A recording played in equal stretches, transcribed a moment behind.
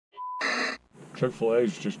Chick-Fil-A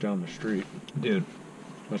is just down the street. Dude.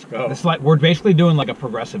 Let's go. It's like we're basically doing like a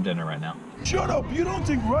progressive dinner right now. Shut up! You don't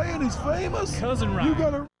think Ryan is famous? Cousin Ryan. You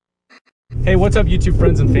gotta. Hey, what's up, YouTube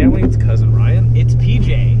friends and family? It's Cousin Ryan. It's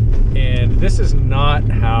PJ. And this is not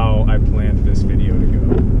how I planned this video to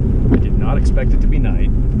go. I did not expect it to be night,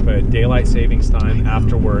 but daylight savings time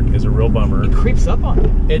after work is a real bummer. It creeps up on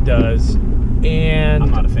you. It does. And I'm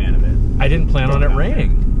not a fan of it. I didn't plan on it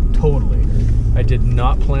raining. Totally. I did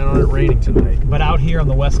not plan on it raining tonight. But out here on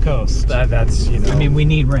the West Coast, That's, you know. I mean, we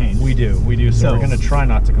need rain. We do. So we're going to try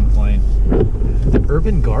not to complain. The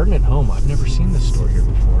Urban Garden at Home. I've never seen this store here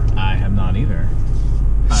before. I have not either.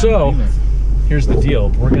 So, here's the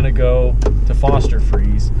deal. We're going to go to Foster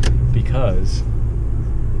Freeze because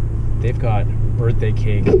they've got birthday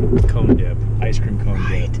cake cone dip, ice cream cone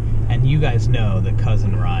dip. And you guys know that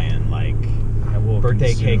Cousin Ryan, like, I will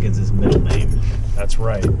birthday consume. cake is his middle name. That's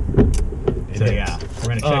right. So yeah, we're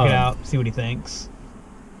gonna check it out, see what he thinks.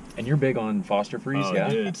 And you're big on Foster Freeze, Oh, yeah?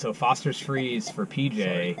 dude. So Foster's Freeze for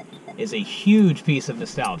PJ is a huge piece of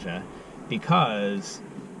nostalgia because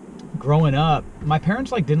growing up, my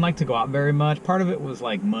parents didn't like to go out very much. Part of it was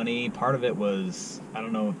like money. Part of it was, I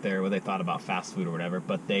don't know what they thought about fast food or whatever,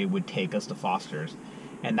 but they would take us to Foster's.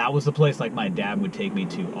 And that was the place like my dad would take me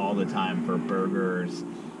to all the time for burgers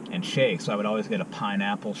and shakes. So I would always get a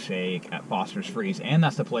pineapple shake at Foster's Freeze. And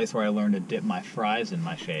that's the place where I learned to dip my fries in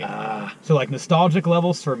my shake. So like nostalgic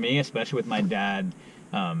levels for me, especially with my dad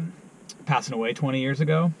passing away 20 years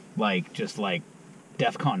ago, just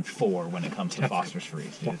DEFCON 4 when it comes to Foster's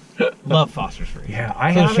Freeze, dude. Love Foster's Freeze. Yeah,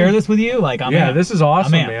 I so to share this with you, I'm amped. This is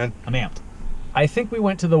awesome, man. I'm amped. I think we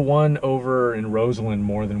went to the one over in Roseland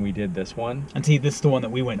more than we did this one. And see, this is the one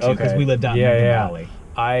that we went to because we lived down in the valley.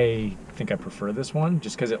 I think I prefer this one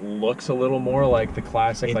just because it looks a little more like the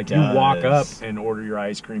classic. It you walk up and order your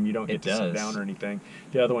ice cream. You don't get to sit down or anything.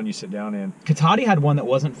 The other one you sit down in. Katati had one that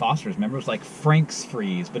wasn't Foster's. Remember, it was like Frank's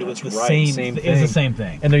Freeze, but it was the same thing. thing. It was the same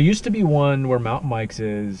thing. And there used to be one where Mountain Mike's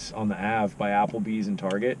is on the Ave by Applebee's and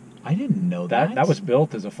Target. I didn't know that. That was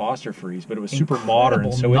built as a Foster Freeze, but it was super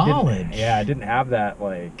modern. So it didn't have that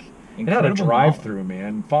it had a drive-through,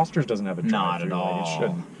 man. Foster's doesn't have a drive-through. Not at all. It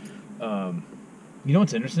shouldn't. You know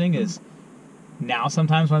what's interesting is now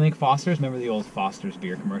sometimes when I think Foster's, remember the old Foster's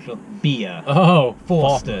beer commercial? Beer. Oh,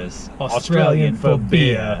 Foster's. Australian for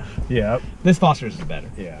beer. Yep. This Foster's is better.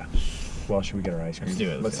 Yeah. Well, should we get our ice cream? Let's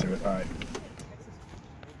do it. Let's do it. All right.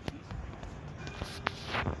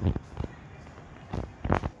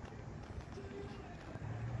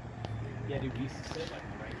 Yeah, dude, we used to sit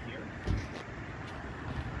right here.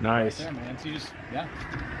 Nice. Right there, man. So you just,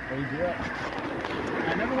 where you grew up.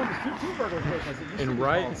 I never went to Two Burgers because it used to be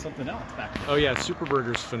called something else back then. Oh yeah, Super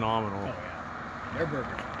Burger's phenomenal. Oh yeah, their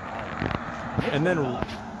burgers are all And then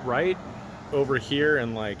right over here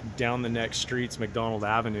and down the next street's McDonald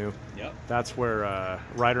Avenue. Yep. That's where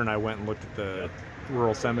Ryder and I went and looked at the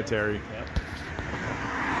rural cemetery. Yep.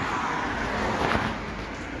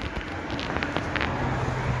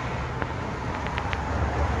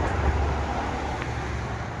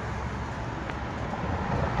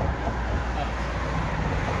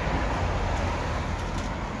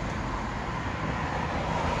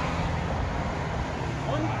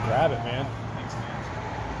 Grab it, man. Thanks, man.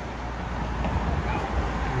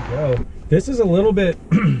 There you go. This is a little bit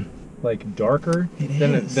darker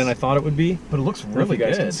than I thought it would be. But it looks I don't know really if you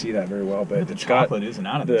guys good. can see that very well, but The it's got chocolate isn't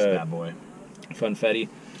out of this bad boy. Funfetti.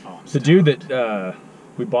 Oh, The dude that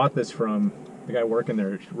we bought this from, the guy working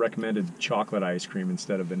there, recommended chocolate ice cream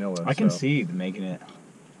instead of vanilla. I can see them making it.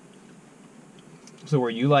 So were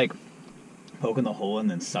you poking the hole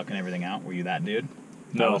and then sucking everything out? Were you that dude?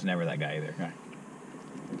 No. I was never that guy either. Okay.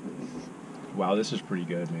 Wow, this is pretty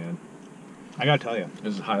good, man. I gotta tell you,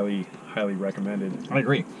 This is highly recommended. I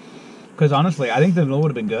agree. Because honestly, I think the vanilla would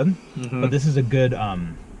have been good, but this is a good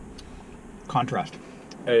contrast.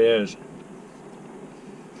 It is.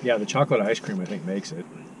 Yeah, the chocolate ice cream I think makes it.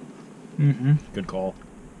 Mm-hmm. Good call.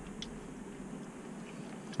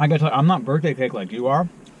 I gotta tell you, I'm not birthday cake like you are,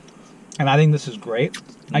 and I think this is great.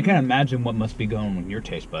 I can't imagine what must be going on with your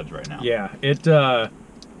taste buds right now. Yeah, it.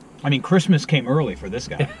 I mean, Christmas came early for this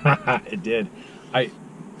guy. It did. I'm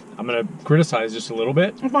gonna criticize just a little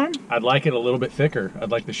bit. That's fine. I'd like it a little bit thicker.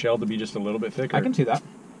 I'd like the shell to be just a little bit thicker. I can see that.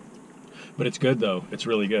 But it's good though. It's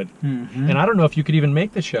really good. Mm-hmm. And I don't know if you could even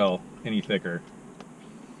make the shell any thicker.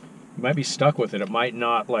 You might be stuck with it. It might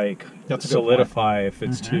not solidify if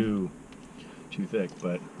it's too thick.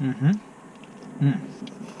 But If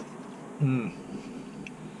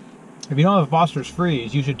you don't have Foster's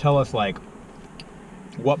Freeze, you should tell us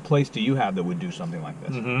what place do you have that would do something like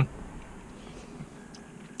this?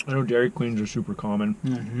 I know Dairy Queens are super common.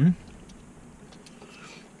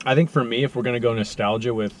 I think for me, if we're gonna go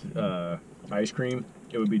nostalgia with ice cream,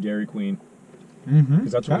 it would be Dairy Queen.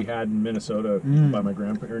 Because that's what we had in Minnesota by my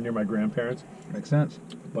near my grandparents. Makes sense.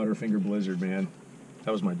 Butterfinger Blizzard, man.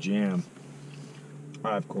 That was my jam.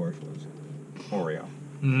 I, of course, was Oreo.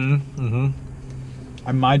 And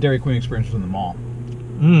my Dairy Queen experience was in the mall.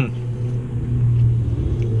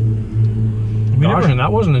 Gosh, and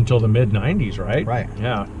that wasn't until the mid-90s, right? Right.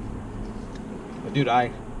 Yeah. But dude,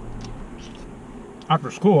 after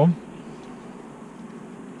school,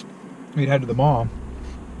 we'd head to the mall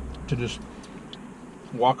to just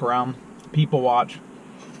walk around, people watch,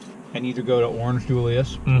 and either go to Orange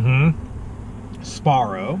Julius,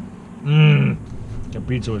 Sparrow. The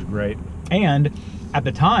pizza was great. And at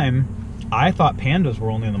the time, I thought Pandas were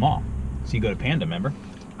only in the mall. So you go to Panda, remember?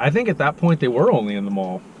 I think at that point they were only in the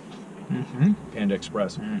mall. Panda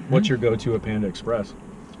Express. What's your go-to at Panda Express?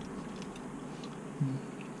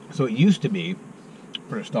 So it used to be,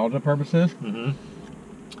 for nostalgia purposes,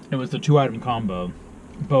 it was the 2-item combo,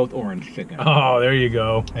 both orange chicken Oh, there you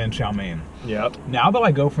go. and chow mein. Yep. Now though,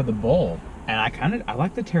 I go for the bowl, and I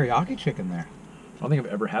like the teriyaki chicken there. I don't think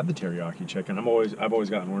I've ever had the teriyaki chicken. I've always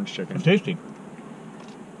gotten orange chicken. It's tasty.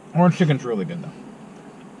 Orange chicken's really good though.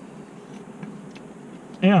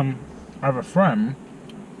 And I have a friend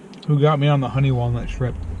who got me on the honey walnut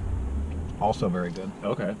shrimp. Also very good.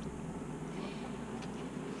 Okay.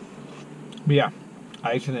 But yeah,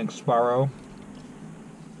 I used to think Sparrow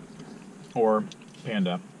or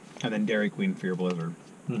Panda, and then Dairy Queen for your Blizzard.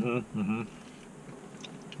 It's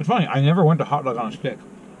funny, I never went to hot dog on a stick.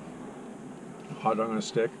 Hot dog on a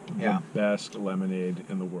stick? Yeah. The best lemonade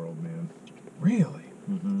in the world, man. Really?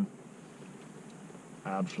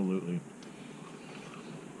 Absolutely.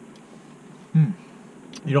 You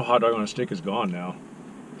know, hot dog on a stick is gone now.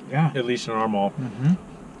 Yeah. At least in our mall.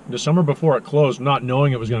 The summer before it closed, not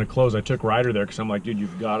knowing it was going to close, I took Ryder there because I'm like, dude,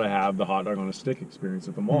 you've got to have the hot dog on a stick experience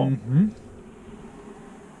at the mall.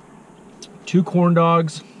 2 corn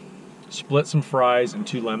dogs, split some fries, and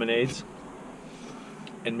 2 lemonades.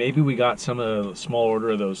 And maybe we got some of the small order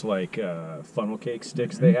of those like funnel cake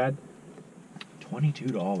sticks they had.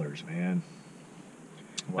 $22, man.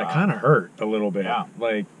 Wow. That kind of hurt a little bit. Yeah.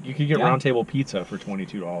 Like, you could get Round Table Pizza for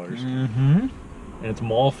 $22. And it's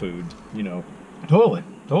mall food, you know. Totally.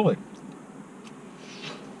 Totally.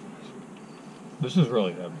 This is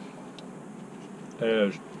really good. It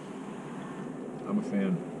is. I'm a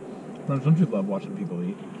fan. Friends, don't you love watching people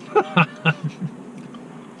eat?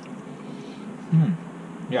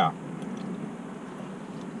 Yeah.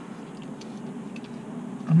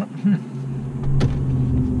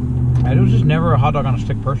 I was just never a hot dog on a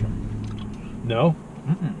stick person. No?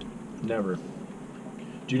 Never.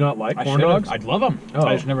 Do you not like corn dogs? I'd love them. Oh.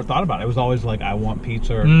 I just never thought about it. It was always like, I want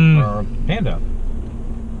pizza or Panda.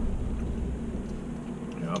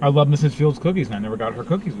 Yep. I love Mrs. Fields' cookies, and I never got her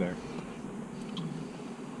cookies there.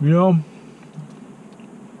 You know,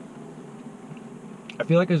 I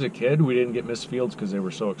feel like as a kid, we didn't get Miss Fields because they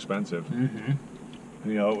were so expensive.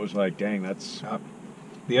 You know, it was like, dang, that's...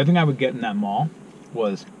 The other thing I would get in that mall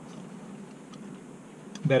was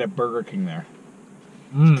they had a Burger King there.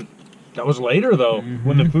 That was later, though,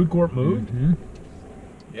 when the food court moved.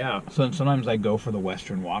 Yeah. So then sometimes I go for the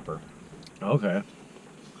Western Whopper. Okay.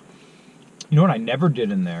 You know what I never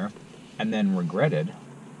did in there, and then regretted,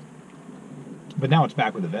 but now it's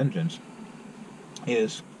back with a vengeance,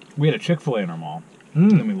 is we had a Chick-Fil-A in our mall,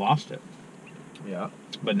 and then we lost it. Yeah.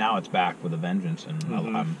 But now it's back with a vengeance, and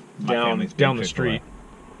my family's down big the street.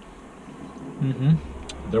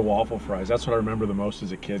 Their waffle fries. That's what I remember the most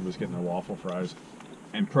as a kid, was getting their waffle fries.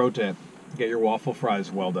 And pro tip, get your waffle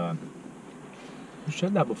fries well done. You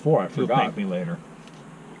said that before. I You'll forgot. thank me later.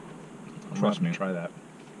 Trust me. Try that.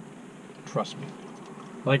 Trust me.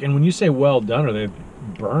 Like, and when you say well done, are they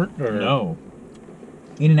burnt or No.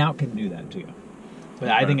 In-N-Out can do that to you. But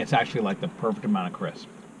I think it's actually like the perfect amount of crisp.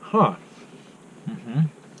 Huh.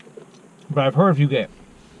 But I've heard if you get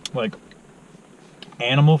like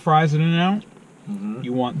animal fries in In-N-Out,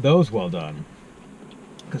 you want those well done.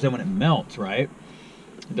 Because then when it melts, right,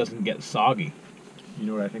 it doesn't get soggy. You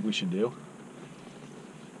know what I think we should do?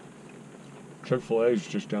 Chick-fil-A is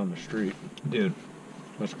just down the street. Dude,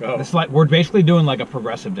 Let's go. it's like we're basically doing like a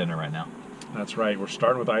progressive dinner right now. That's right. We're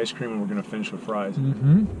starting with ice cream and we're going to finish with fries.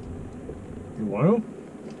 Mm-hmm. You want to?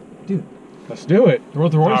 Dude, Let's do it. throw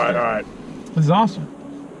the royster. All right. This is awesome.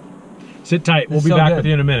 Sit tight. We'll It's be so back good. with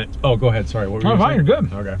you in a minute. Oh, go ahead. Sorry. What were Oh, you fine, saying? you're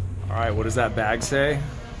good. Okay. All right. What does that bag say?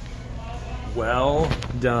 Well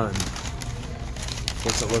done.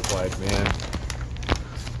 What's it look like, man?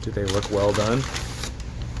 Do they look well done?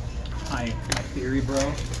 My theory, bro,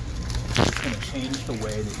 gonna change the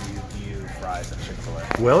way that you view fries at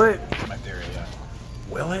Chick-Fil-A. Will it? That's my theory, yeah.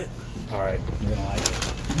 Will it? All right. You're gonna like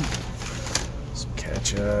it. Some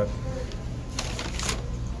ketchup.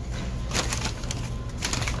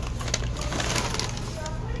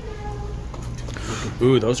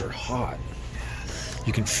 Ooh, those are hot.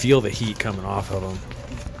 You can feel the heat coming off of them.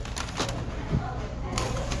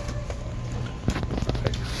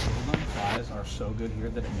 Well-done fries are so good here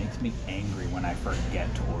that it makes me angry when I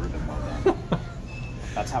forget to order them well done.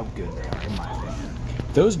 That's how good they are, in my opinion.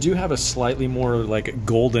 Those do have a slightly more like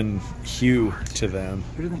golden hue to them.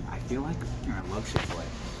 Here's the thing, I feel like, and I love Chick-Fil-A,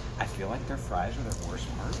 I feel like their fries are their worst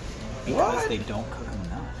part because What? they don't cook them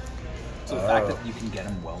enough. So the fact that you can get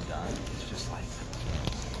them well done, it's just like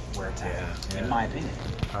where it's at, in my opinion.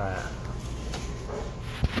 Yeah,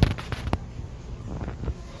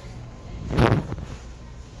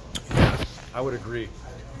 I would agree.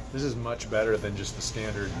 This is much better than just the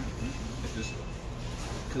standard. It's just,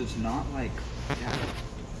 because it's not like, yeah.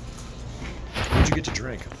 What'd you get to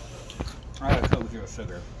drink? I had a Coke with zero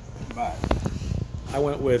sugar, but I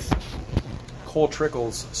went with Cole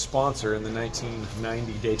Trickle's sponsor in the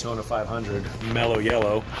 1990 Daytona 500, Mellow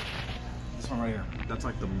Yellow. this one right here, that's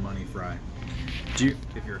like the money fry, Do you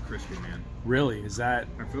if you're a crispy man. really? Is that?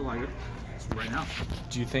 I feel like it. It's right now.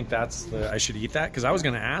 Do you think that's the? I should eat that? Because I was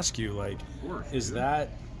going to ask you, like, Of course, is dude. that?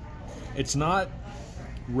 It's not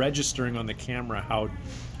registering on the camera how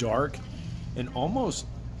dark and almost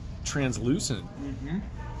translucent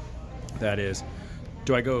that is.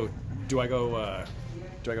 Do I go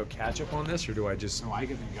ketchup on this, or do I just? No,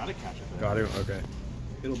 you gotta catch it. Got to. Okay.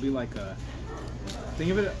 It'll be like a. Think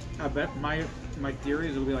of it. I bet my theory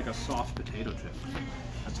is it'll be like a soft potato chip.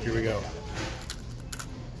 That's Here we go.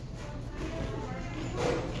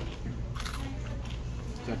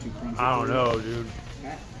 Is that too crunchy? I don't for you? know, dude.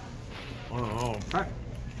 Okay. I don't know. Okay.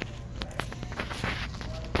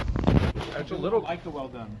 It's a little. like the well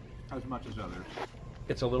done as much as others.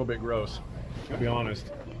 It's a little bit gross, to be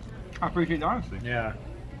honest. I appreciate the honesty. Yeah.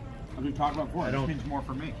 As we talked about before, I this don't- means more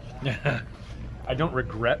for me. I don't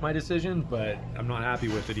regret my decision, but I'm not happy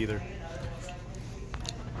with it either.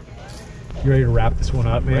 You ready to wrap this one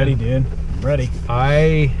up, man? Ready, dude. Ready.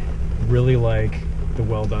 I really like the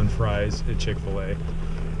well done fries at Chick-fil-A.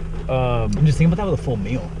 I'm just thinking about that with a full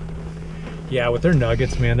meal. Yeah, with their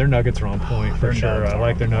nuggets, man, their nuggets are on point for Their sure. nuggets I are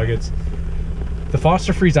like on their point. nuggets. The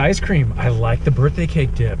Foster Freeze ice cream, I like the birthday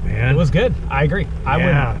cake dip, man. It was good. I agree.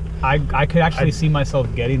 Yeah. I could actually see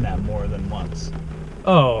myself getting that more than once.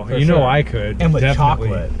 Oh, For you know sure. I could. And with definitely.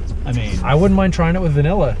 chocolate. I mean, I wouldn't mind trying it with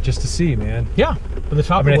vanilla just to see, man. yeah. But the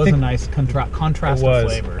chocolate I was a think nice contrast It of was.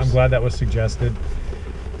 flavors. I'm glad that was suggested.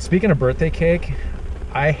 Speaking of birthday cake,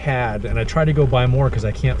 I had, and I tried to go buy more because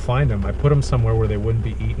I can't find them. I put them somewhere where they wouldn't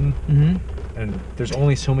be eaten. And there's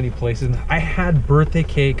only so many places. I had birthday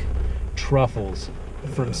cake truffles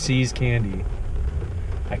from C's Candy.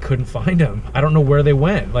 I couldn't find them. I don't know where they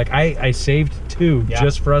went. Like I saved two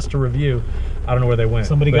just for us to review. I don't know where they went.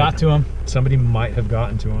 Somebody but got to them. Somebody might have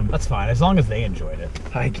gotten to them. That's fine, as long as they enjoyed it.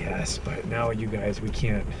 I guess, but now you guys, we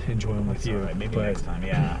can't enjoy them with That's you. all right. Maybe but, next time.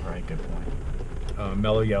 Yeah, right. Good point.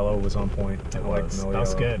 Mellow Yellow was on point. I It liked was. Mellow That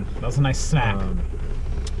was Yellow. good. That was a nice snack.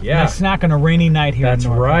 Yeah, Nice snack on a rainy night here. that's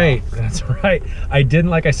in North right. Carolina. That's right. I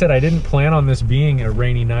didn't, like I said, I didn't plan on this being a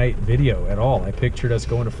rainy night video at all. I pictured us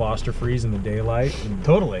going to Foster Freeze in the daylight, and,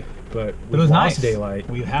 Totally. but It was nice. daylight.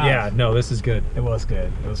 We have. Yeah, no, this is good. It was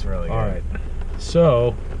good. It was really good. All right.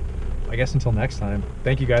 So, I guess until next time,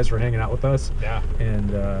 thank you guys for hanging out with us. Yeah. And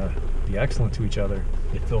be excellent to each other.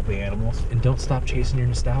 You filthy animals. And don't stop chasing your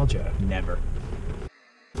nostalgia. Never.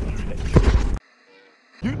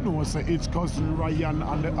 You know, say it's cousin Ryan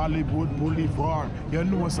on the Hollywood Boulevard. You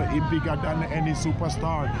know, say he bigger than any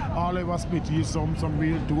superstar. All of us spit you some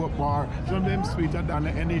real dope bar. Some them sweeter than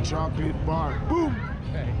any chocolate bar. Boom!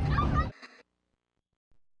 Okay.